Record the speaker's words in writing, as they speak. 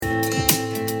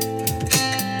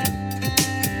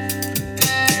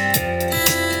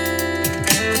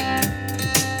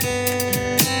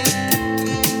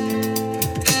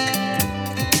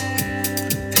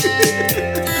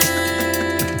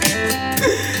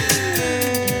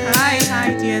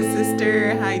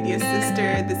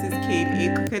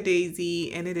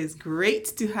T, and it is great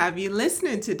to have you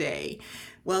listening today.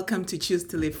 Welcome to Choose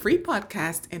to Live Free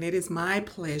podcast, and it is my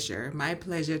pleasure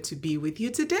to be with you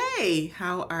today.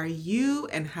 How are you,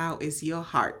 and how is your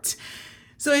heart?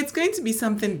 So it's going to be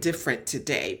something different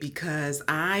today because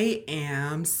I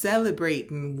am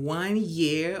celebrating 1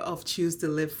 year of Choose to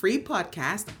Live Free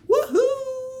podcast.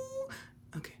 Woohoo!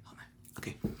 Okay, hold on.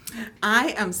 Okay.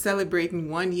 I am celebrating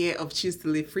 1 year of Choose to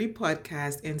Live Free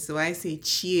podcast, and so I say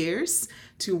cheers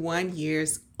to 1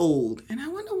 years old. And I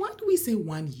wonder, why do we say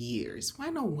 1 years? Why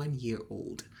not 1 year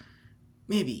old?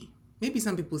 Maybe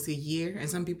some people say year and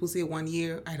some people say 1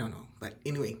 year. I don't know, but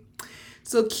anyway.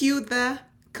 So cue the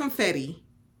confetti.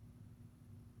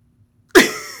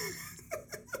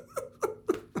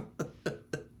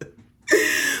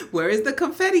 Where is the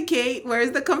confetti, Kate? Where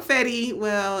is the confetti?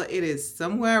 Well, it is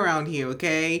somewhere around here,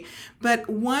 okay? But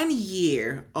 1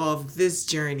 year of this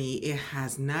journey, it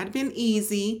has not been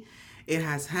easy. It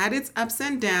has had its ups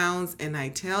and downs, and I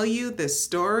tell you, the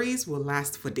stories will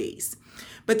last for days.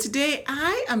 But today,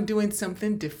 I am doing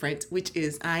something different, which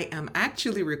is I am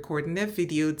actually recording a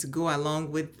video to go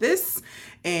along with this,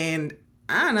 and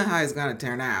I don't know how it's going to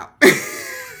turn out.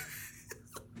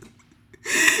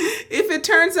 If it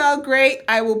turns out great,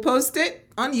 I will post it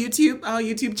on YouTube, our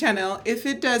YouTube channel. If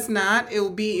it does not, it will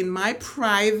be in my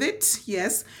private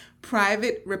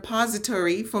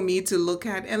repository for me to look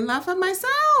at and laugh at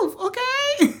myself,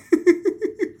 okay?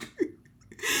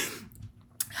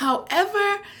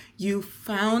 However you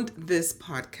found this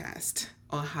podcast,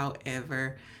 or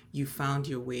however you found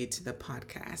your way to the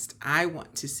podcast, I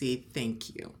want to say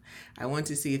thank you. I want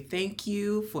to say thank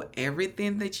you for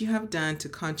everything that you have done to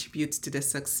contribute to the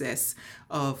success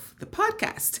of the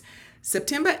podcast.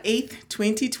 September 8th,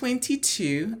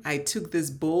 2022, I took this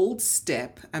bold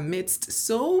step amidst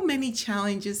so many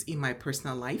challenges in my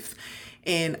personal life,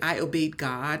 and I obeyed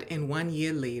God, and 1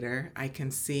 year later, I can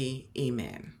say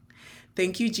amen.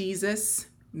 Thank you, Jesus.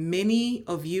 Many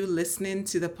of you listening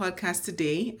to the podcast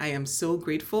today, I am so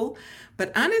grateful.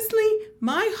 But honestly,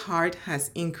 my heart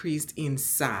has increased in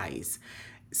size.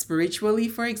 Spiritually,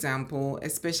 for example,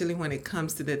 especially when it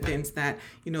comes to the things that,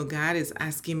 God is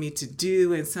asking me to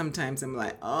do. And sometimes I'm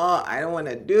like, oh, I don't want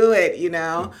to do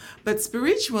it, But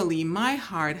spiritually, my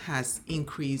heart has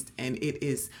increased, and it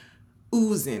is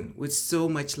oozing with so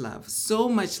much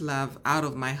love out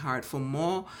of my heart for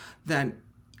more than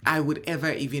I would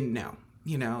ever even know.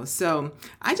 So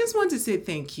I just want to say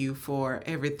thank you for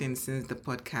everything since the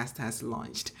podcast has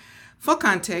launched. For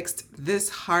context, this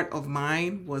heart of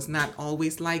mine was not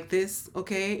always like this,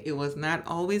 okay? It was not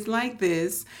always like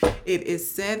this. It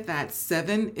is said that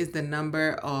 7 is the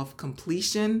number of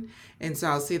completion. And so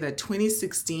I'll say that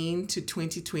 2016 to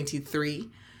 2023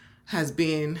 has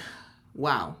been,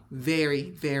 wow,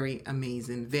 very, very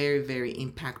amazing, very, very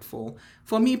impactful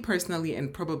for me personally,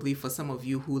 and probably for some of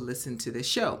you who listen to the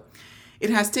show. It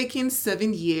has taken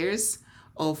 7 years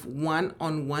of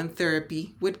one-on-one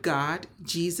therapy with God,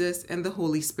 Jesus, and the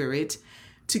Holy Spirit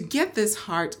to get this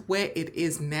heart where it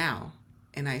is now.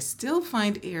 And I still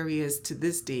find areas to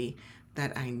this day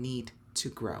that I need to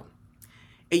grow.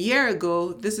 A year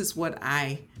ago, this is what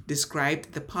I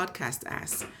described the podcast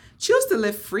as. Choose to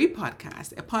Live Free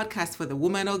podcast, a podcast for the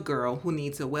woman or girl who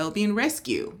needs a well-being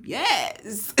rescue.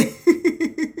 Yes!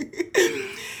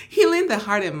 Healing the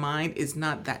heart and mind is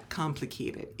not that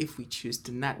complicated if we choose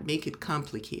to not make it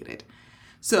complicated.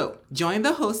 So join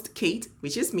the host, Kate,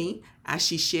 which is me, as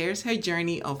she shares her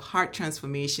journey of heart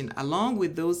transformation along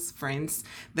with those friends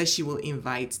that she will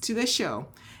invite to the show.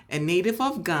 A native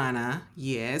of Ghana,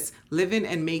 yes, living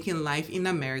and making life in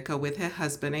America with her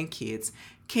husband and kids,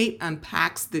 Kate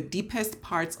unpacks the deepest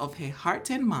parts of her heart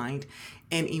and mind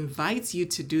and invites you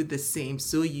to do the same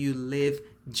so you live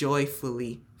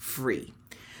joyfully free.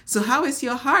 So how is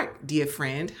your heart, dear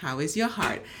friend? How is your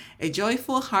heart? A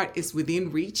joyful heart is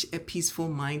within reach, a peaceful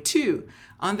mind too.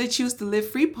 On the Choose to Live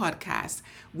Free podcast,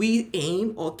 we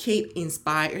aim, or Kate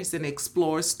inspires and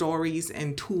explores stories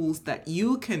and tools that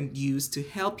you can use to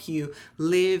help you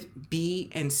live, be,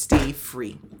 and stay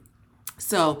free.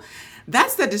 So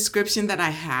that's the description that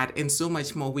I had, and so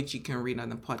much more, which you can read on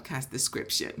the podcast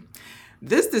description.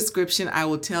 This description, I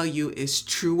will tell you, is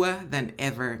truer than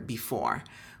ever before.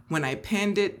 When I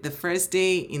penned it the first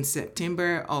day in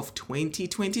September of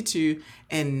 2022,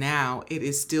 and now it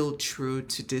is still true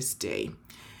to this day.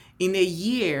 In a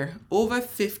year, over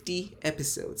 50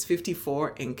 episodes,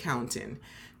 54 and counting,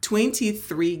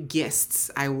 23 guests,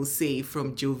 I will say,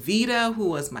 from Jovita, who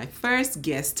was my first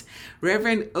guest,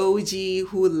 Reverend OG,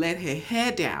 who let her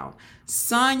hair down,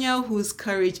 Sonia, whose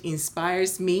courage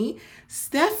inspires me,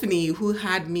 Stephanie, who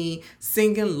had me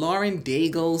singing Lauren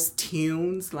Daigle's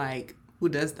tunes like Who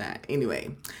does that?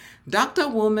 Anyway, Dr.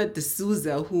 Wilma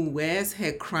D'Souza, who wears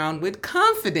her crown with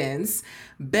confidence.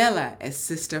 Bella, a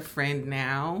sister friend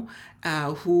now,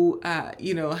 who,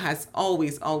 has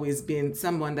always been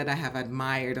someone that I have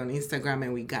admired on Instagram,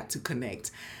 and we got to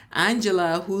connect.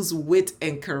 Angela, whose wit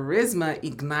and charisma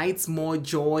ignites more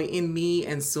joy in me,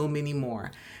 and so many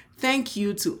more. Thank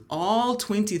you to all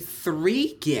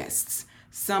 23 guests,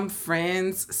 some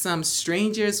friends, some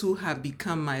strangers who have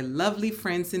become my lovely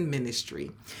friends in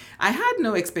ministry. I had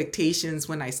no expectations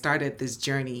when I started this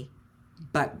journey,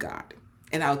 but God.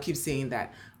 And I'll keep saying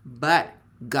that, but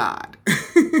God.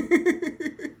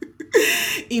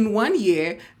 In 1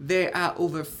 year, there are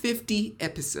over 50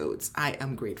 episodes. I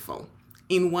am grateful.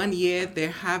 In 1 year, there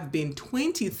have been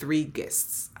 23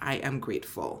 guests. I am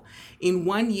grateful. In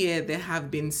 1 year, there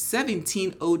have been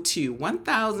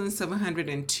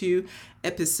 1,702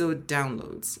 episode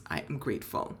downloads. I am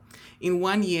grateful. In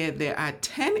 1 year, there are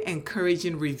 10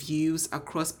 encouraging reviews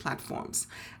across platforms.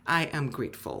 I am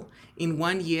grateful. In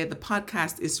 1 year, the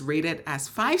podcast is rated as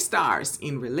 5 stars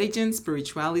in religion,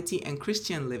 spirituality, and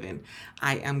Christian living.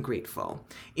 I am grateful.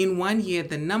 In 1 year,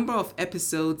 the number of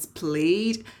episodes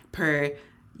played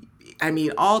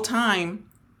all time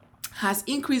has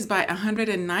increased by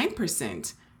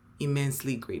 109%.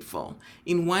 Immensely grateful.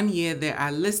 In 1 year, there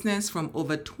are listeners from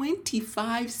over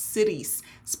 25 cities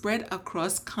spread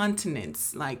across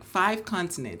continents, like 5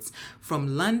 continents,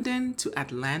 from London to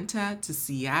Atlanta to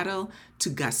Seattle to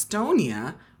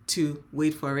Gastonia to,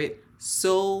 wait for it,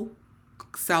 Seoul,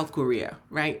 South Korea,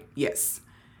 right? Yes.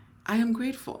 I am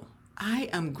grateful. I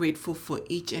am grateful for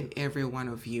each and every one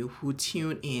of you who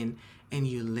tune in and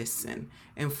you listen.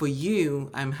 And for you,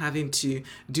 I'm having to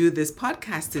do this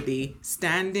podcast today,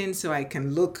 standing so I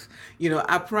can look,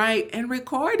 upright and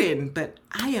recording. But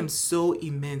I am so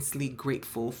immensely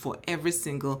grateful for every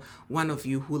single one of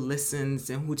you who listens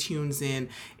and who tunes in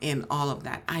and all of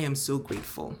that. I am so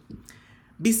grateful.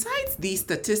 Besides these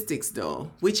statistics,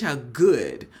 though, which are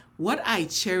good, what I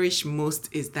cherish most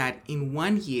is that in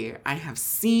 1 year, I have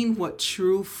seen what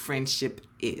true friendship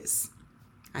is.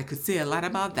 I could say a lot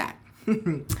about that.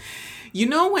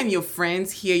 When your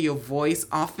friends hear your voice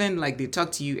often, like they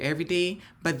talk to you every day,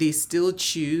 but they still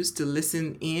choose to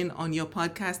listen in on your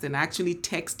podcast and actually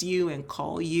text you and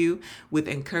call you with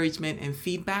encouragement and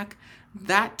feedback,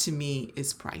 that to me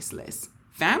is priceless.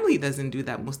 Family doesn't do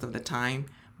that most of the time,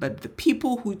 but the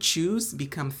people who choose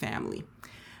become family.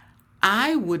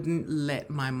 I wouldn't let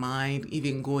my mind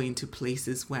even go into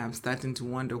places where I'm starting to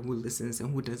wonder who listens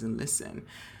and who doesn't listen.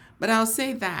 But I'll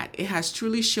say that it has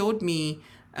truly showed me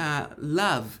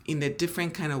love in a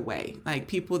different kind of way, like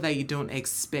people that you don't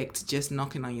expect just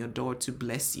knocking on your door to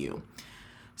bless you.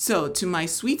 So to my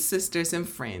sweet sisters and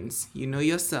friends, you know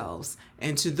yourselves,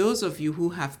 and to those of you who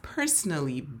have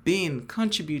personally been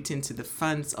contributing to the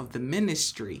funds of the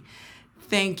ministry,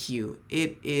 thank you.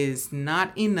 It is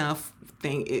not enough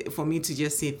for me to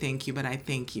just say thank you, but I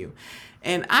thank you.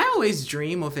 And I always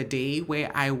dream of a day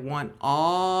where I want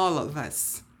all of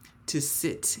us to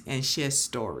sit and share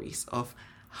stories of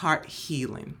heart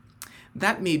healing.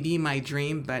 That may be my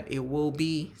dream, but it will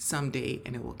be someday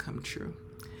and it will come true.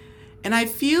 And I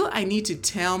feel I need to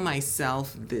tell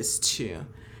myself this too,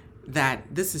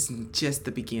 that this is just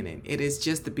the beginning. It is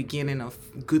just the beginning of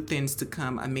good things to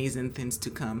come, amazing things to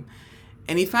come.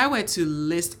 And if I were to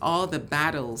list all the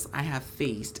battles I have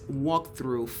faced, walked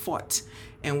through, fought,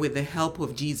 and with the help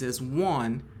of Jesus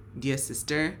won, dear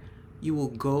sister, you will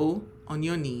go on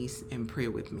your knees and pray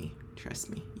with me. Trust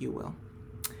me, you will.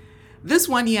 This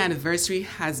 1 year anniversary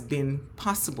has been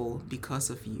possible because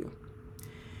of you.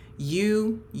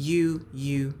 You.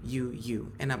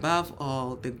 And above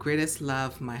all, the greatest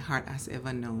love my heart has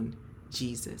ever known,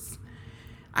 Jesus.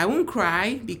 I won't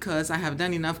cry because I have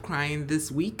done enough crying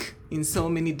this week in so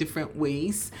many different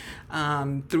ways,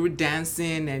 through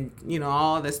dancing and,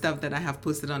 all the stuff that I have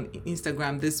posted on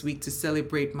Instagram this week to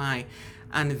celebrate my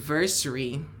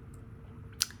anniversary.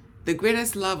 The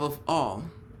greatest love of all,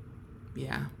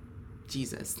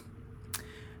 Jesus.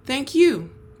 Thank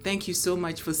you. Thank you so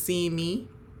much for seeing me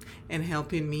and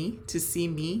helping me to see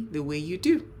me the way you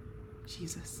do,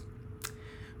 Jesus.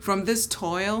 From this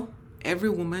toil, every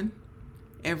woman,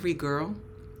 every girl,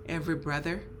 every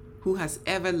brother who has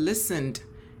ever listened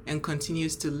and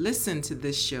continues to listen to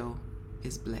this show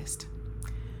is blessed.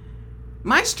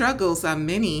 My struggles are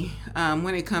many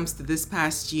when it comes to this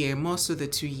past year, more so the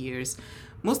 2 years.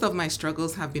 Most of my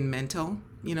struggles have been mental,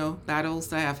 battles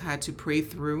that I have had to pray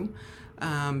through,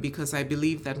 because I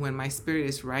believe that when my spirit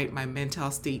is right, my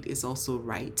mental state is also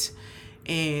right.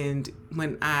 And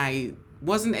when I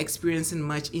wasn't experiencing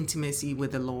much intimacy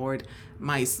with the Lord,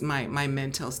 my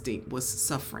mental state was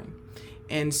suffering.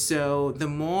 And so the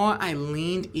more I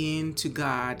leaned into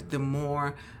God, the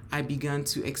more I began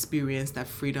to experience that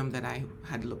freedom that I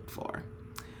had looked for.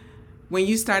 When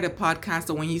you start a podcast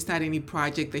or when you start any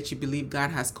project that you believe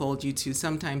God has called you to,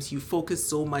 sometimes you focus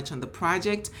so much on the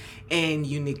project and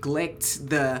you neglect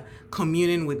the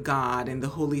communion with God and the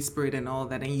Holy Spirit and all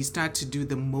that, and you start to do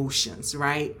the motions,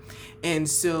 right? And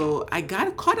so I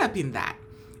got caught up in that,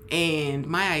 and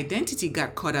my identity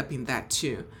got caught up in that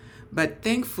too. But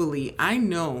thankfully, I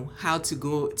know how to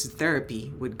go to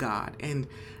therapy with God. And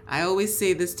I always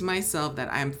say this to myself,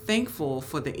 that I'm thankful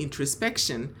for the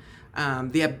introspection,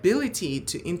 the ability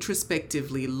to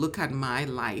introspectively look at my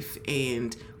life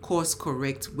and course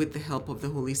correct with the help of the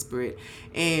Holy Spirit.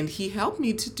 And He helped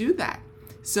me to do that.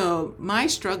 So my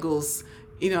struggles,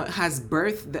 has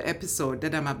birthed the episode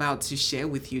that I'm about to share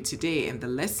with you today, and the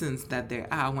lessons that there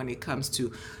are when it comes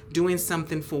to doing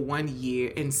something for 1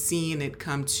 year and seeing it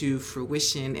come to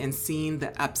fruition and seeing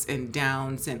the ups and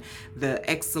downs and the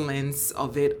excellence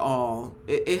of it all.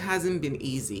 It hasn't been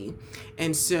easy.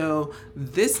 And so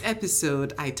this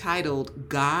episode I titled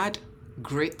God,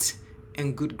 Grit,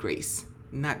 and Good Grace,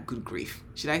 not good grief.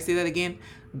 Should I say that again?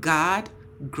 God,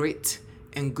 grit,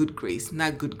 and good grace,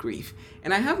 not good grief.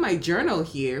 And I have my journal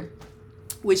here,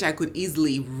 which I could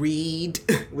easily read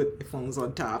with the phones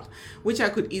on top, which I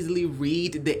could easily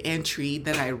read the entry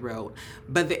that I wrote.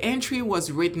 But the entry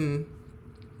was written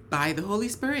by the Holy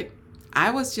Spirit.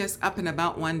 I was just up and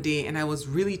about one day, and I was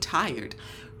really tired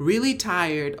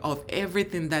of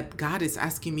everything that God is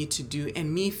asking me to do,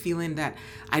 and me feeling that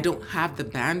I don't have the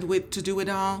bandwidth to do it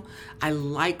all. I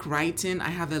like writing. I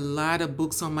have a lot of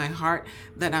books on my heart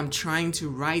that I'm trying to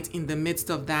write. In the midst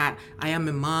of that, I am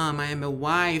a mom, I am a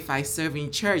wife, I serve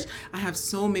in church. I have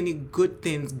so many good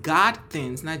things, God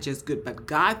things, not just good, but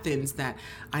God things that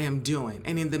I am doing.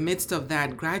 And in the midst of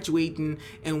that, graduating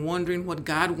and wondering what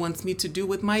God wants me to do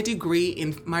with my degree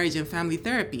in marriage and family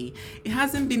therapy, it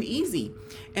hasn't been easy.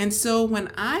 And so when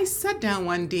I sat down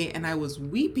one day and I was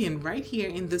weeping right here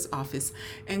in this office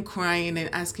and crying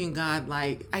and asking God,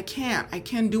 like, I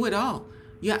can't do it all.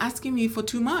 You're asking me for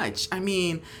too much. I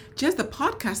mean, just the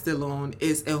podcast alone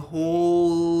is a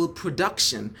whole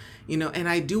production, and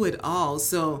I do it all.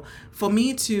 So for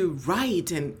me to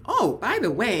write and, oh, by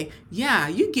the way, yeah,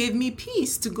 you gave me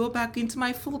peace to go back into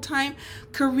my full-time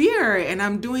career, and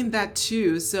I'm doing that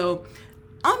too. So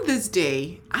on this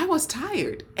day, I was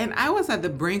tired, and I was at the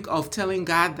brink of telling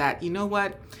God that, you know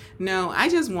what? No, I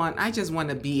just want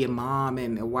to be a mom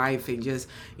and a wife and just,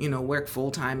 work full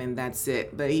time and that's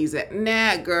it. But He said,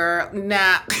 nah, girl,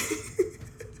 nah.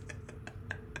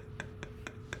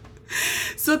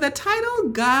 So the title,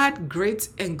 God, Grit,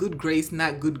 and Good Grace,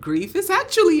 Not Good Grief, is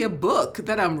actually a book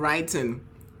that I'm writing.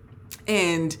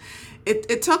 And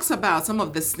it talks about some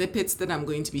of the snippets that I'm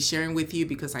going to be sharing with you,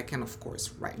 because I can, of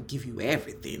course, give you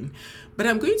everything. But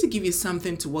I'm going to give you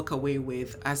something to walk away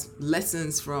with as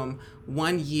lessons from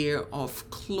 1 year of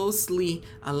closely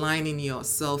aligning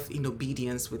yourself in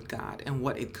obedience with God and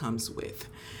what it comes with.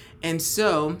 And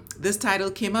so this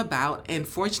title came about, and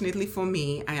fortunately for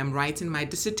me, I am writing my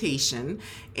dissertation,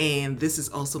 and this is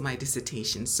also my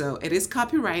dissertation. So it is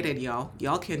copyrighted, y'all.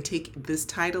 Y'all can take this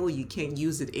title. You can't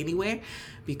use it anywhere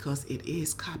because it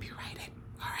is copyrighted.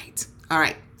 All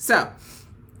right. So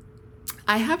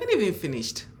I haven't even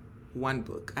finished one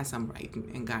book as I'm writing,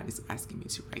 and God is asking me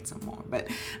to write some more. But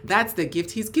that's the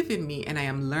gift He's given me, and I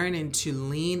am learning to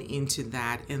lean into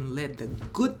that and let the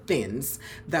good things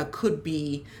that could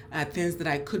be things that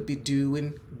I could be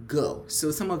doing go.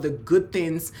 So some of the good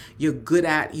things you're good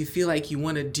at, you feel like you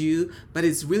want to do, but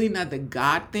it's really not the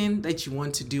God thing that you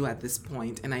want to do at this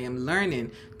point. And I am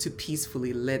learning to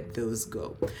peacefully let those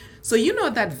go. So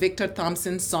that Victor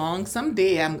Thompson song,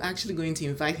 someday I'm actually going to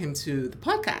invite him to the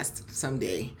podcast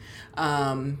someday.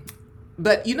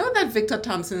 But that Victor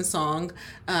Thompson song,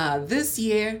 this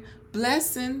year,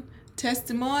 blessing,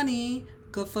 testimony,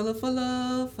 go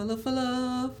follow.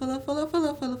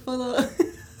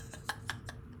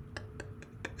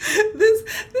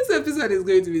 This episode is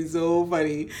going to be so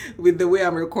funny with the way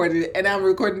I'm recording it, and I'm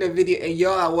recording the video and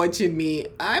y'all are watching me.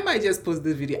 I might just post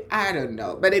this video. I don't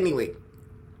know. But anyway,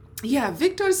 yeah,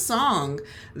 Victor's song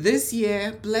this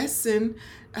year, blessing.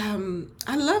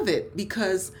 I love it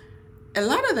because a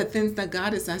lot of the things that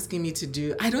God is asking me to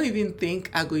do, I don't even think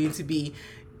are going to be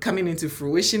coming into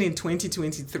fruition in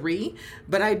 2023,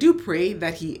 but I do pray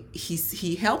that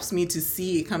he helps me to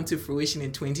see it come to fruition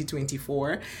in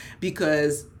 2024,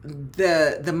 because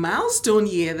the milestone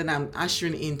year that I'm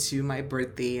ushering into, my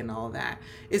birthday and all that,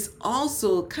 is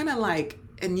also kind of like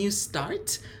a new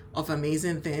start of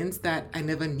amazing things that I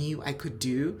never knew I could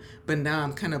do, but now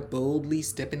I'm kind of boldly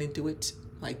stepping into it.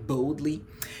 like boldly.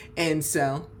 And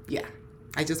so, yeah,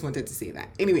 I just wanted to say that.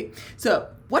 Anyway, so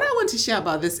what I want to share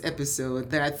about this episode,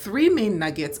 there are 3 main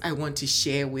nuggets I want to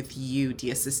share with you,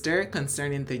 dear sister,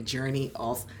 concerning the journey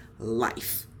of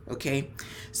life. Okay,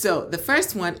 so the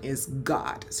first one is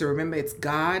God. So remember, it's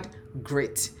God,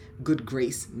 grit, good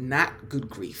grace, not good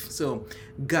grief. So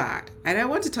God, and I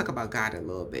want to talk about God a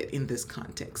little bit in this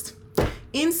context.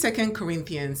 In 2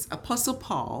 Corinthians, Apostle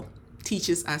Paul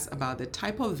teaches us about the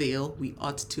type of veil we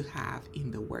ought to have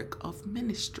in the work of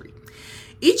ministry.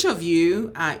 Each of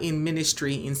you are in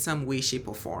ministry in some way, shape,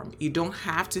 or form. You don't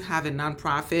have to have a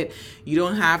nonprofit. You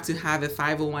don't have to have a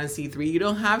 501c3. You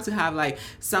don't have to have like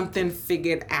something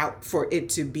figured out for it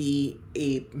to be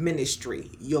a ministry.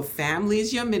 Your family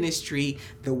is your ministry.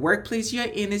 The workplace you're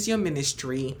in is your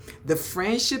ministry. The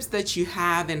friendships that you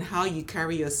have and how you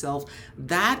carry yourself,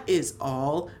 that is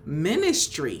all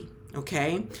ministry.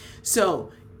 Okay,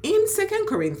 so in 2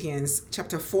 Corinthians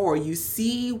chapter 4, you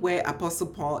see where Apostle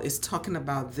Paul is talking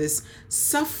about this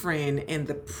suffering and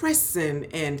the pressing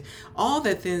and all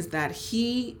the things that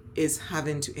he is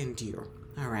having to endure.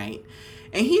 All right.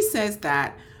 And he says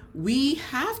that we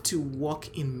have to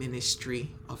walk in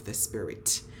ministry of the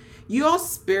Spirit. Your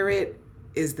spirit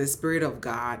is the Spirit of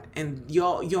God, and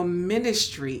your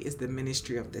ministry is the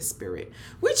ministry of the Spirit,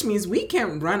 which means we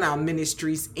can't run our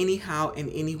ministries anyhow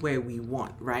and anywhere we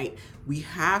want, right? We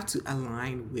have to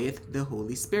align with the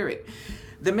Holy Spirit.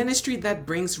 The ministry that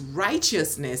brings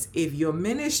righteousness, if your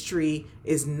ministry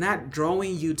is not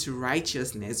drawing you to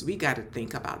righteousness, we got to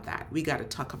think about that. We got to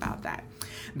talk about that.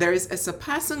 There is a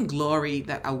surpassing glory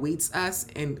that awaits us,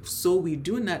 and so we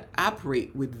do not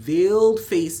operate with veiled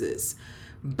faces.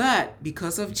 But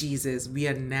because of Jesus, we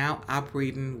are now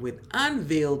operating with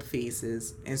unveiled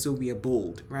faces, and so we are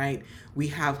bold, right? We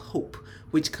have hope,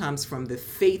 which comes from the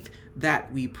faith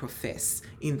that we profess.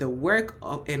 In the work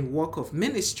and walk of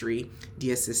ministry,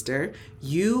 dear sister,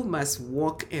 you must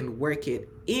walk and work it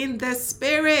in the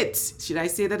Spirit. Should I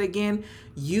say that again?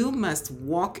 You must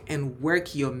walk and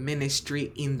work your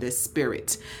ministry in the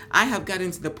Spirit. I have gotten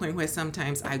to the point where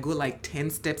sometimes I go like 10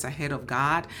 steps ahead of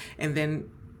God, and then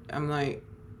I'm like,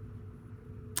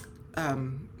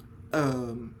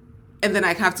 and then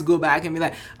I have to go back and be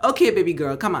like, okay, baby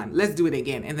girl, come on, let's do it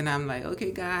again. And then I'm like,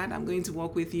 okay, God, I'm going to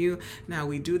walk with you. Now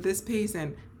we do this pace,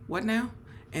 and what now?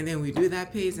 And then we do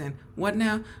that pace, and what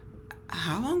now?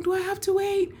 How long do I have to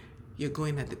wait? You're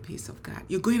going at the pace of God.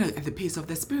 You're going at the pace of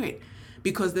the Spirit,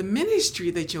 because the ministry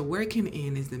that you're working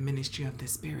in is the ministry of the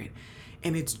Spirit.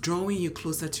 And it's drawing you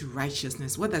closer to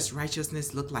righteousness. What does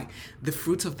righteousness look like? The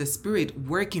fruit of the Spirit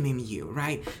working in you,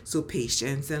 right? So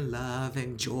patience and love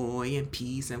and joy and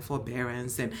peace and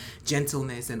forbearance and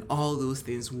gentleness and all those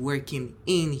things working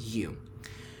in you.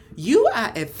 You are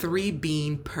a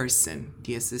 3-being person,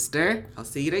 dear sister. I'll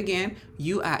say it again.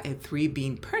 You are a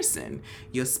 3-being person.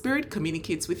 Your spirit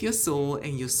communicates with your soul,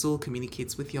 and your soul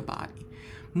communicates with your body.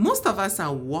 Most of us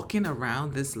are walking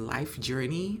around this life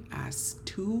journey as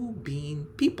 2-being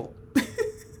people.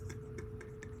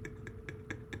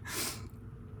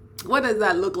 What does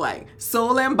that look like?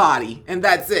 Soul and body, and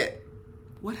that's it.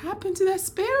 What happened to that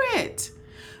spirit?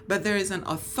 But there is an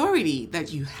authority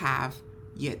that you have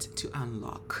yet to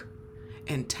unlock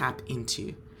and tap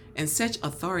into. And such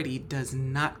authority does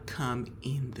not come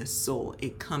in the soul.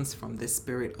 It comes from the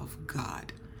Spirit of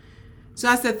God. So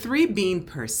as a 3-being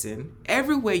person,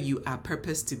 everywhere you are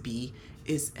purposed to be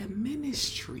is a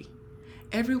ministry.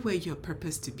 Everywhere you're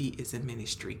purposed to be is a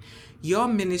ministry. Your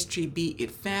ministry, be it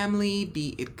family,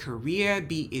 be it career,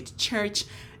 be it church,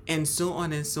 and so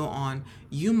on and so on,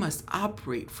 you must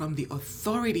operate from the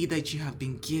authority that you have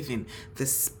been given, the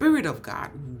Spirit of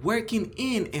God working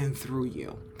in and through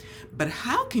you. But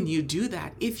how can you do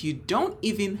that if you don't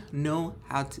even know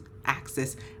how to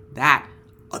access that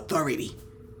authority?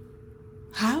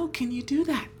 How can you do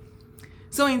that?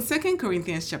 So in 2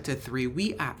 Corinthians chapter 3,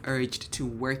 we are urged to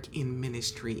work in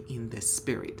ministry in the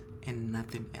Spirit and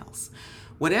nothing else.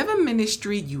 Whatever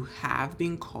ministry you have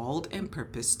been called and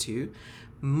purposed to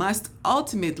must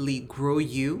ultimately grow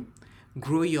you,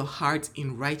 grow your heart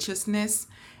in righteousness.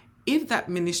 If that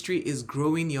ministry is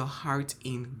growing your heart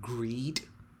in greed,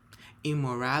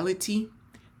 immorality,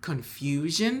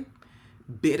 confusion,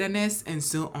 bitterness, and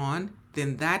so on,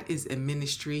 then that is a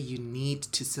ministry you need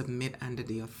to submit under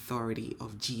the authority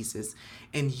of Jesus.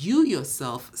 And you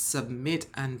yourself submit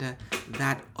under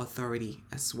that authority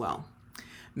as well.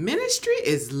 Ministry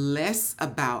is less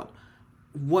about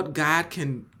what God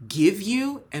can give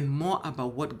you and more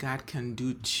about what God can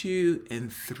do to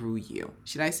and through you.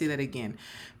 Should I say that again?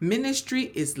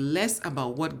 Ministry is less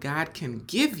about what God can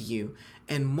give you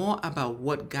and more about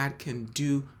what God can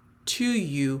do to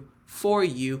you for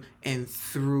you, and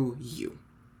through you.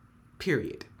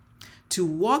 Period. To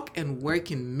walk and work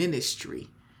in ministry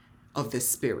of the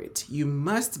Spirit, you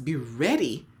must be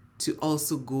ready to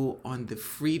also go on the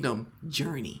freedom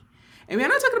journey. And we're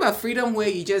not talking about freedom where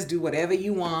you just do whatever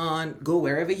you want, go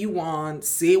wherever you want,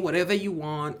 say whatever you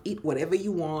want, eat whatever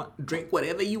you want, drink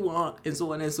whatever you want, and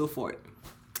so on and so forth.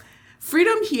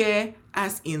 Freedom here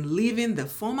as in living the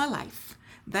former life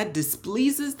that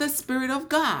displeases the Spirit of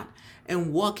God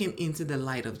and walking into the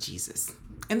light of Jesus.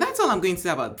 And that's all I'm going to say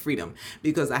about freedom,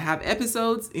 because I have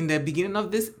episodes in the beginning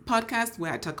of this podcast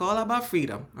where I talk all about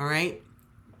freedom, all right?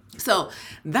 So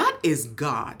that is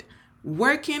God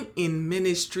working in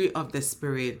ministry of the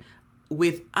Spirit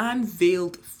with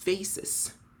unveiled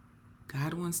faces.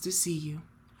 God wants to see you.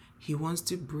 He wants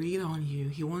to breathe on you.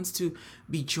 He wants to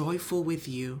be joyful with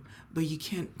you, but you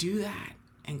can't do that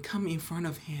and come in front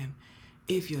of him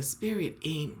if your spirit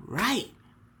ain't right.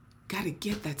 Got to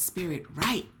get that spirit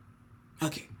right.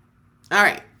 Okay. All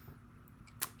right.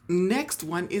 Next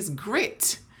one is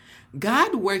grit.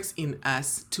 God works in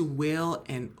us to will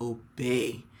and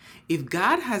obey. If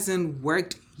God hasn't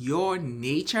worked your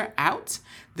nature out,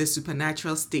 the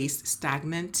supernatural stays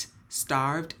stagnant,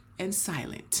 starved, and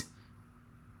silent.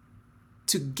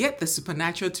 To get the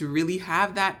supernatural to really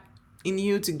have that in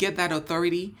you, to get that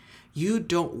authority, you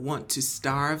don't want to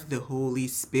starve the Holy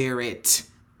Spirit.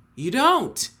 You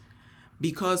don't.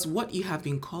 Because what you have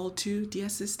been called to, dear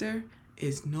sister,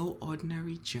 is no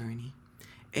ordinary journey.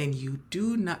 And you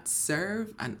do not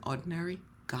serve an ordinary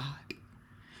God.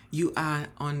 You are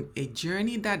on a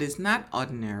journey that is not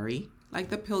ordinary, like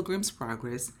the Pilgrim's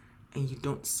Progress, and you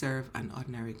don't serve an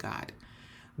ordinary God.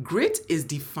 Grit is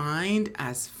defined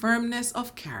as firmness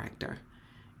of character,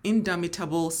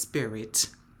 indomitable spirit,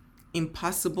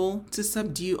 impossible to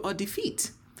subdue or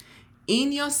defeat.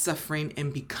 In your suffering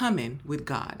and becoming with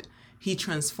God, he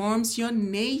transforms your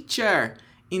nature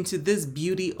into this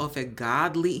beauty of a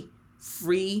godly,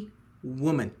 free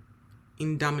woman.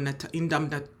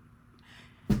 Indomitable.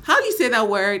 How do you say that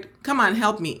word? Come on,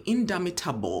 help me.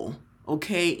 Indomitable.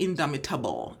 Okay,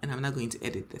 indomitable. And I'm not going to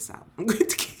edit this out. I'm going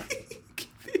to keep it.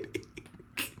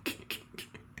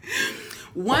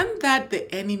 One that the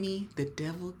enemy, the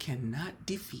devil, cannot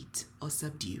defeat or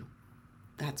subdue.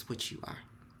 That's what you are.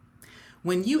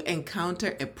 When you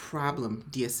encounter a problem,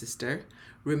 dear sister,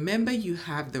 remember you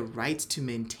have the right to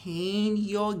maintain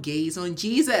your gaze on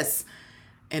Jesus.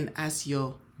 And as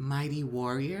your mighty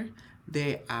warrior,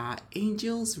 there are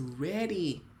angels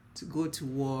ready to go to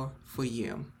war for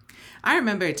you. I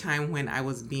remember a time when I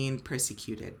was being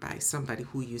persecuted by somebody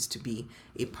who used to be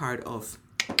a part of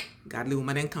Godly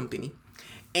Woman and Company.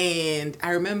 And I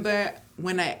remember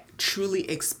when I truly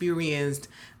experienced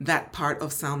that part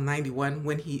of Psalm 91,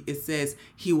 when it says,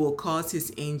 he will cause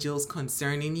his angels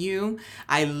concerning you.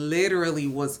 I literally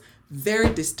was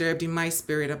very disturbed in my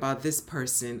spirit about this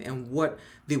person and what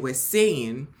they were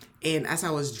saying. And as I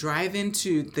was driving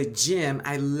to the gym,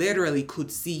 I literally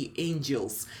could see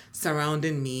angels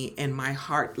surrounding me and my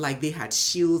heart, like they had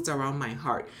shields around my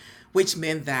heart, which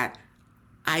meant that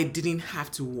I didn't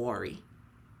have to worry.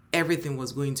 Everything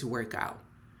was going to work out.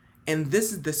 And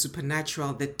this is the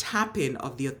supernatural, the tapping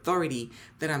of the authority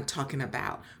that I'm talking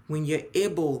about. When you're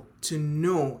able to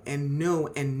know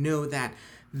that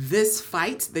this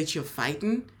fight that you're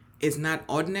fighting is not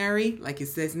ordinary. Like it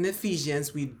says in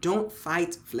Ephesians, we don't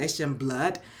fight flesh and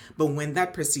blood. But when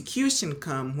that persecution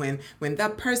comes, when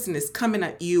that person is coming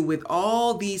at you with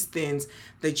all these things,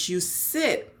 that you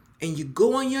sit and you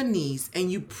go on your knees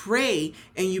and you pray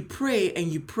and you pray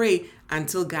and you pray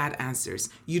until God answers.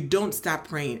 You don't stop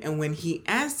praying. And when he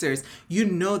answers, you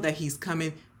know that he's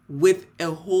coming with a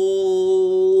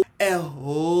whole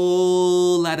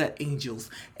lot of angels,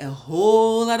 a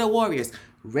whole lot of warriors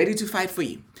ready to fight for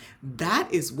you.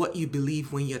 That is what you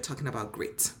believe when you're talking about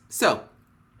grit. So,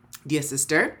 dear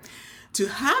sister, to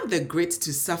have the grit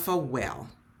to suffer well,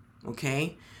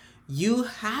 okay, you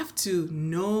have to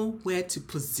know where to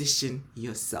position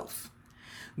yourself.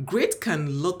 Grit can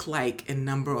look like a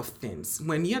number of things.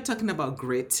 When you're talking about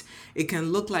grit, it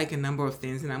can look like a number of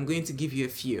things, and I'm going to give you a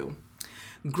few.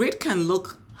 Grit can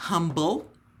look humble,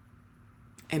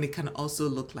 and it can also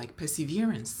look like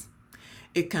perseverance.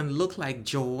 It can look like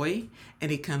joy,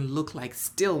 and it can look like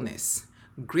stillness.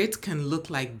 Grit can look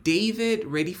like David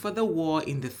ready for the war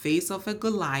in the face of a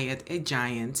Goliath, a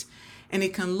giant, and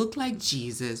it can look like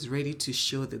Jesus ready to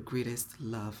show the greatest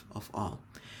love of all.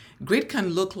 Grit can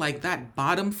look like that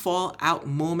bottom fall out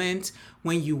moment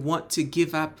when you want to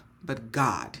give up, but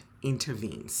God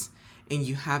intervenes and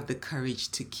you have the courage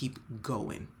to keep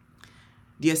going.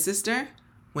 Dear sister,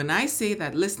 when I say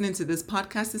that listening to this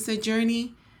podcast is a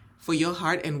journey, for your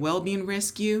heart and well-being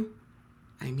rescue,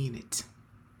 I mean it.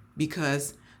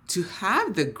 Because to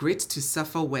have the grit to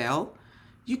suffer well,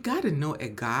 you got to know a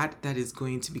God that is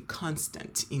going to be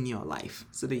constant in your life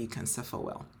so that you can suffer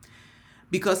well.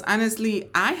 Because honestly,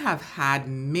 I have heard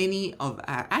many of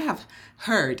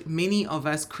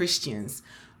us Christians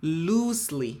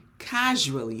loosely,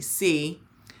 casually say,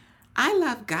 I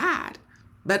love God,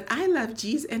 but I love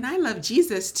Jesus, and I love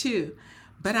Jesus too.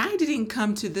 But I didn't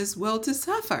come to this world to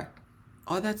suffer,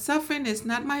 or that suffering is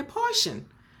not my portion.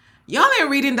 Y'all ain't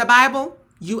reading the Bible.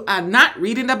 You are not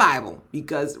reading the Bible,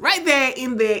 because right there,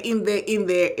 in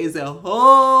there is a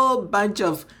whole bunch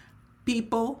of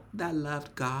people that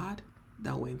loved God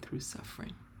that went through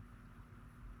suffering.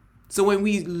 So when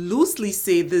we loosely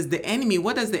say this, the enemy,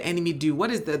 what does the enemy do? What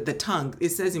is the tongue? It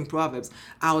says in Proverbs,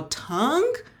 our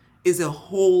tongue is a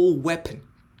whole weapon.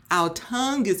 Our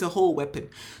tongue is a whole weapon.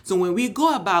 So when we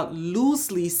go about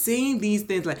loosely saying these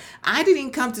things like, I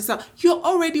didn't come to suffer, you're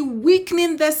already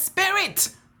weakening the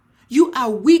spirit. You are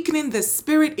weakening the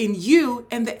spirit in you,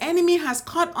 and the enemy has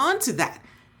caught on to that.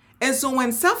 And so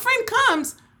when suffering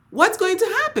comes, what's going to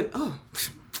happen? Oh,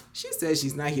 she says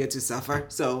she's not here to suffer,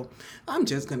 so I'm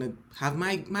just going to have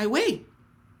my way.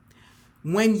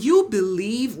 When you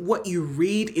believe what you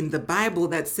read in the Bible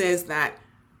that says that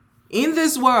in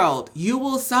this world you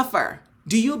will suffer,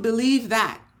 do you believe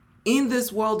that? In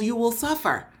this world you will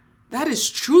suffer. That is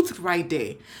truth right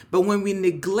there. But when we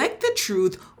neglect the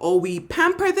truth, or we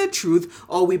pamper the truth,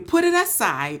 or we put it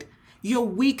aside, you're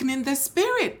weakening the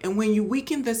spirit. And when you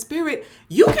weaken the spirit,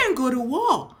 you can go to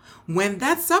war. When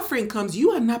that suffering comes,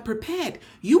 you are not prepared.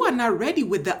 You are not ready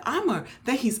with the armor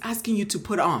that he's asking you to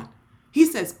put on. He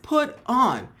says, put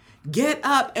on, get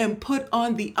up and put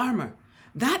on the armor.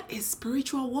 That is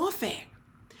spiritual warfare.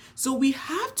 So we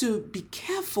have to be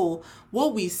careful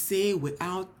what we say with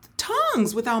our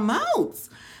tongues, with our mouths.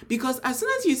 Because as soon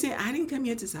as you say, I didn't come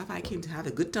here to suffer, I came to have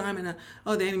a good time. And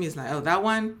the enemy is like, that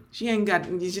one, she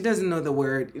doesn't know the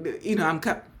word.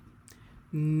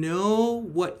 Know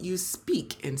what you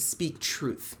speak, and speak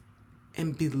truth,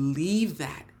 and believe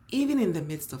that even in the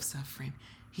midst of suffering,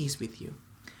 he's with you.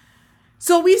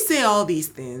 So we say all these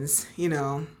things,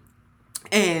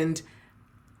 and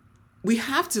we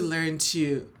have to learn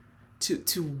to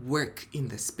work in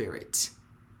the spirit.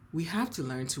 We have to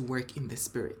learn to work in the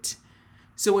spirit.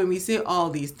 So when we say all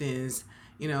these things,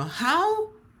 how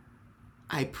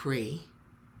I pray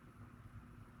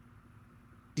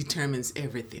determines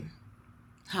everything.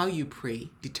 How you pray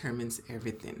determines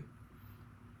everything.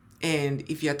 And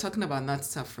if you're talking about not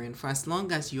suffering, for as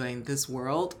long as you are in this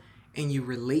world and you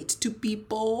relate to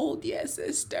people, yes,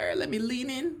 sister, let me lean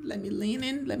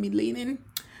in.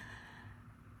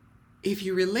 If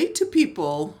you relate to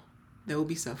people, there will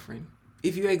be suffering.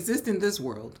 If you exist in this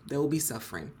world, there will be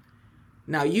suffering.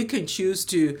 Now, you can choose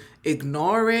to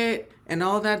ignore it and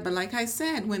all that, but like I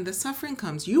said, when the suffering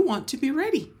comes, you want to be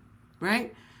ready,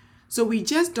 right? So we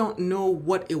just don't know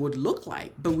what it would look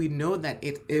like, but we know that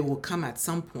it will come at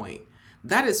some point.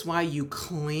 That is why you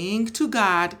cling to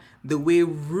God the way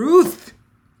Ruth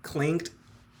clinged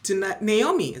to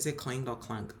Naomi. Is it clinged or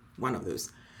clung? One of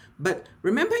those. But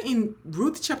remember in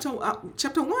Ruth chapter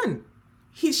 1,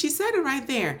 she said it right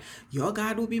there. Your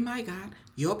God will be my God.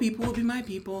 Your people will be my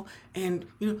people. And,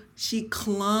 she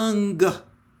clung.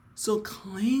 So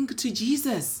cling to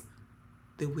Jesus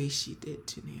the way she did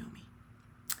to Naomi.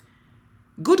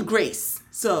 Good grace.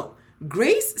 So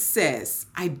grace says,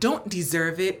 I don't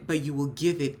deserve it, but you will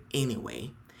give it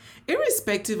anyway.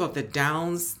 Irrespective of the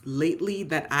downs lately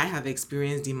that I have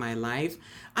experienced in my life,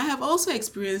 I have also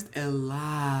experienced a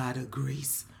lot of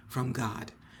grace from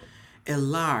God. A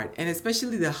lot. And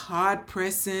especially the hard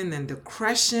pressing and the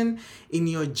crushing in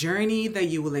your journey that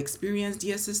you will experience,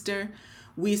 dear sister.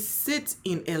 We sit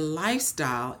in a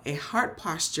lifestyle, a heart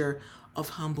posture of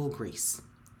humble grace.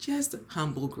 Just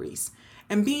humble grace.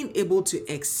 And being able to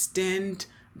extend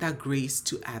that grace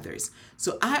to others.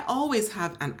 So I always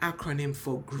have an acronym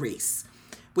for GRACE,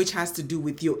 which has to do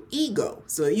with your ego.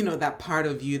 So, that part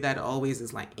of you that always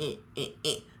is like,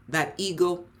 that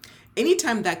ego.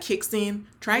 Anytime that kicks in,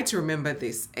 try to remember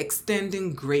this: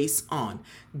 extending grace on.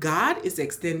 God is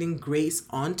extending grace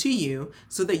onto you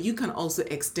so that you can also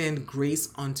extend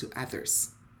grace onto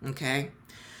others. Okay?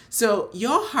 So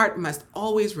your heart must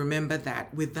always remember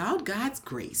that without God's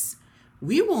grace,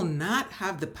 we will not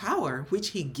have the power which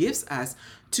he gives us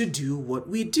to do what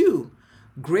we do.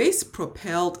 Grace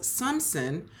propelled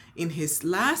Samson in his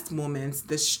last moments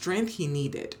the strength he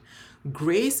needed.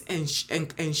 Grace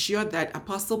ensured that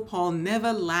Apostle Paul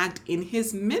never lagged in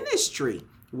his ministry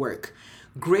work.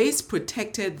 Grace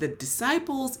protected the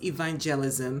disciples'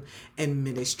 evangelism and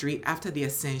ministry after the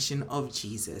ascension of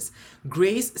Jesus.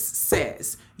 Grace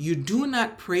says, you do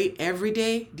not pray every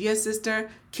day, dear sister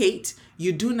Kate.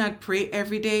 You do not pray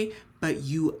every day, but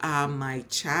you are my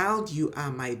child. You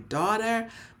are my daughter,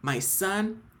 my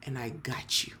son, and I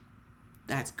got you.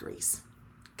 That's grace.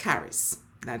 Charis.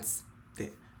 That's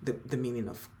the meaning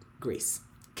of grace.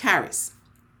 Charis.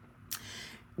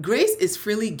 Grace is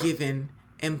freely given,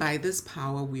 and by this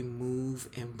power we move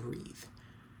and breathe.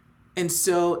 And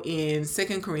so in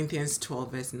 2 Corinthians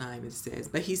 12 verse 9 it says,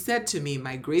 but he said to me,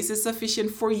 my grace is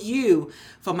sufficient for you,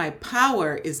 for my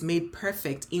power is made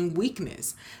perfect in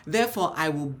weakness. Therefore I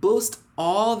will boast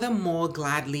all the more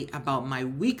gladly about my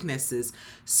weaknesses,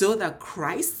 so that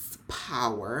Christ's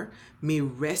power may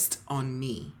rest on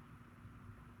me.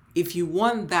 If you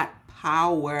want that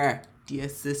power, dear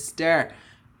sister,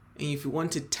 and if you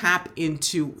want to tap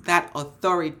into that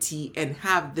authority and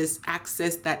have this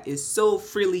access that is so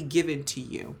freely given to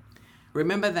you,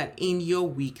 remember that in your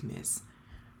weakness,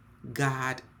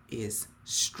 God is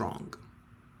strong.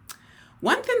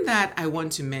 One thing that I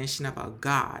want to mention about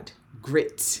God,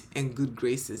 grit, and good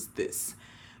grace is this.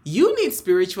 You need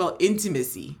spiritual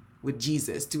intimacy with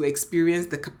Jesus to experience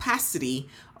the capacity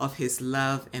of his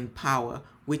love and power,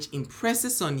 which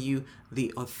impresses on you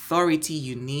the authority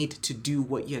you need to do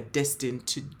what you're destined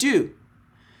to do.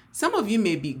 Some of you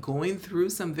may be going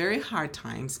through some very hard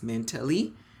times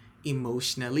mentally,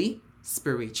 emotionally,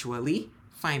 spiritually,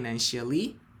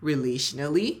 financially,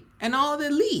 relationally, and all the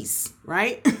least,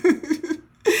 right?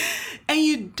 And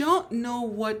you don't know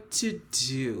what to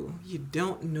do. You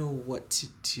don't know what to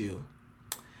do.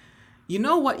 You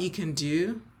know what you can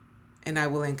do? And I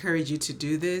will encourage you to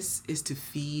do this, is to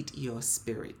feed your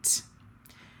spirit.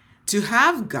 To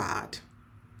have God,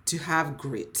 to have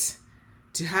grit,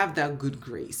 to have that good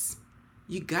grace,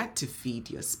 you got to feed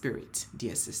your spirit,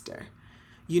 dear sister.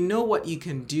 You know what you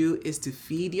can do is to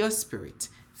feed your spirit.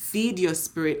 Feed your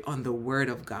spirit on the word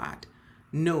of God.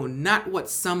 No, not what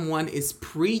someone is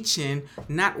preaching,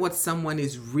 not what someone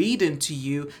is reading to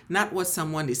you, not what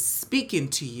someone is speaking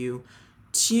to you.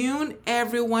 Tune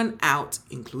everyone out,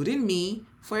 including me,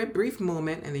 for a brief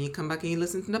moment, and then you come back and you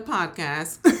listen to the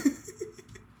podcast.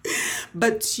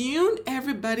 But tune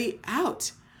everybody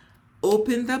out.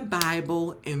 Open the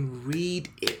Bible and read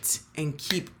it, and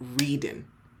keep reading.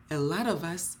 A lot of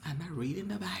us are not reading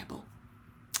the Bible.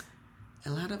 A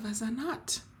lot of us are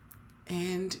not.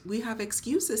 And we have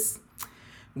excuses.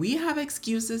 We have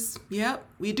excuses. Yep,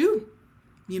 we do.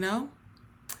 You know?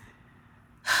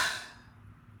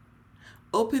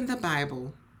 Open the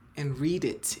Bible and read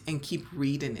it, and keep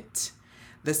reading it.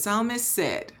 The psalmist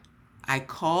said, I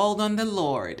called on the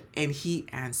Lord and he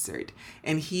answered,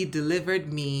 and he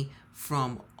delivered me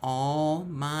from all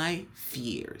my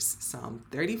fears. Psalm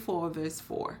 34 verse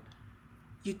 4.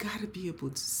 You got to be able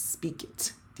to speak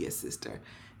it, dear sister.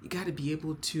 You got to be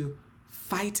able to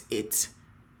fight it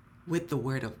with the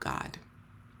word of God.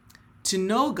 To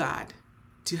know God,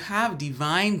 to have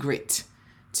divine grit,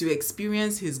 to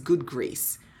experience his good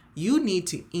grace, you need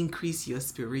to increase your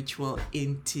spiritual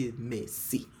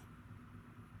intimacy.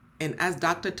 And as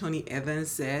Dr. Tony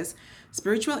Evans says,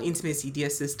 spiritual intimacy,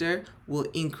 dear sister, will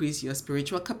increase your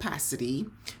spiritual capacity,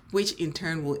 which in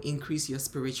turn will increase your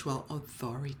spiritual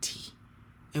authority.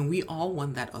 And we all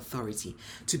want that authority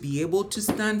to be able to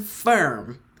stand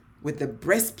firm with the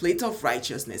breastplate of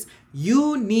righteousness.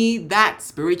 You need that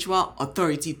spiritual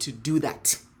authority to do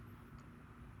that.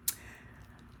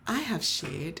 I have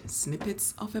shared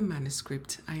snippets of a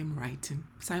manuscript I am writing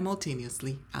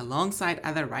simultaneously alongside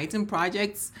other writing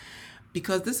projects,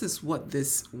 because this is what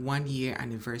this 1-year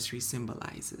anniversary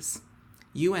symbolizes.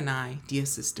 You and I, dear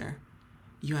sister,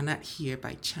 you are not here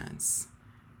by chance.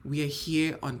 We are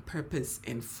here on purpose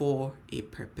and for a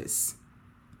purpose.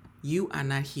 You are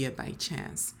not here by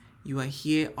chance. You are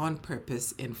here on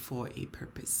purpose and for a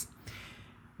purpose.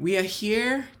 We are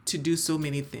here to do so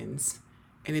many things.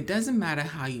 And it doesn't matter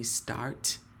how you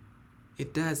start.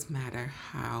 It does matter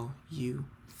how you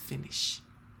finish.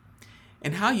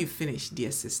 And how you finish,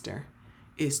 dear sister,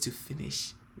 is to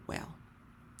finish well.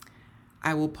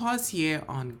 I will pause here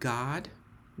on God,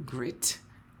 grit,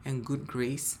 and good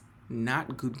grace.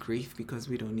 Not good grief, because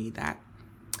we don't need that.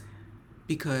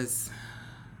 Because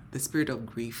the spirit of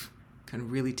grief can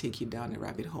really take you down a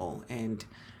rabbit hole, and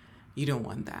you don't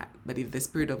want that. But if the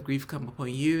spirit of grief come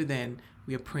upon you, then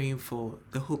we are praying for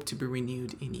the hope to be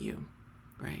renewed in you,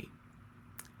 right?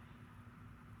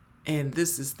 And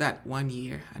this is that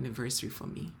 1-year anniversary for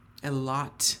me. A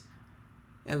lot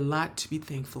to be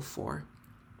thankful for,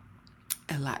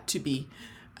 a lot to be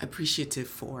appreciative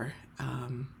for,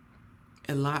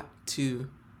 a lot to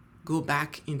go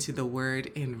back into the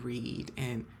word and read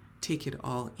and take it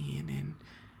all in. And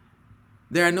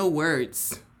there are no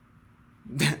words.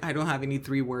 I don't have any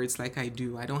 3 words like I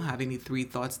do. I don't have any 3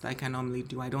 thoughts like I normally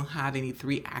do. I don't have any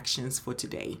 3 actions for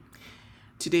today.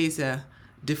 Today is a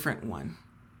different one.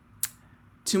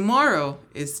 Tomorrow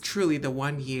is truly the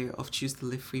 1 year of Choose to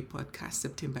Live Free podcast,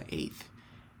 September 8th.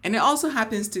 And it also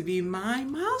happens to be my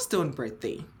milestone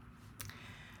birthday.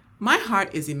 My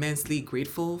heart is immensely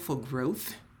grateful for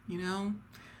growth,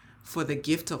 for the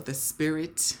gift of the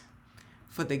Spirit,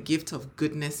 for the gift of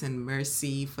goodness and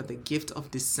mercy, for the gift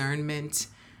of discernment,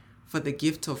 for the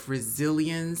gift of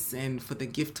resilience, and for the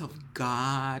gift of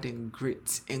God and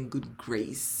grit and good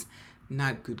grace,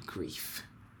 not good grief.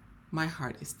 My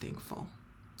heart is thankful.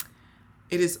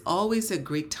 It is always a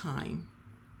great time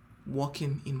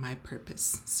walking in my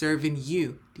purpose, serving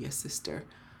you, dear sister,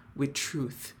 with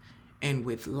truth and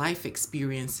with life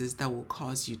experiences that will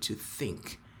cause you to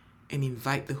think and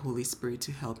invite the Holy Spirit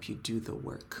to help you do the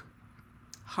work.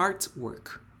 Heart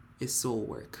work is soul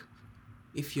work.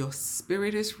 If your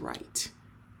spirit is right,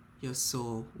 your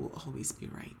soul will always be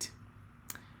right.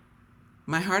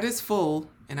 My heart is full,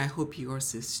 and I hope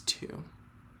yours is too.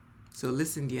 So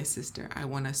listen, dear sister, I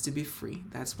want us to be free.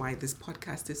 That's why this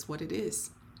podcast is what it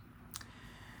is.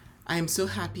 I am so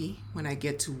happy when I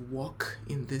get to walk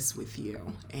in this with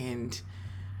you, and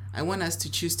I want us to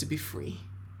choose to be free.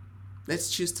 Let's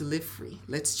choose to live free.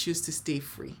 Let's choose to stay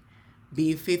free.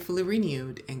 Be faithfully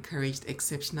renewed, encouraged,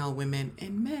 exceptional women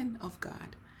and men of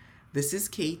God. This is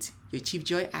Kate, your Chief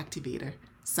Joy Activator,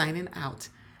 signing out.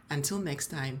 Until next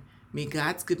time, may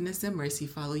God's goodness and mercy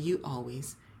follow you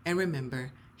always. And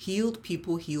remember, healed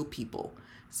people heal people.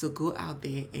 So go out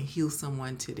there and heal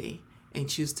someone today and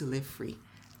choose to live free.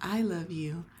 I love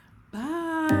you.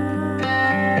 Bye.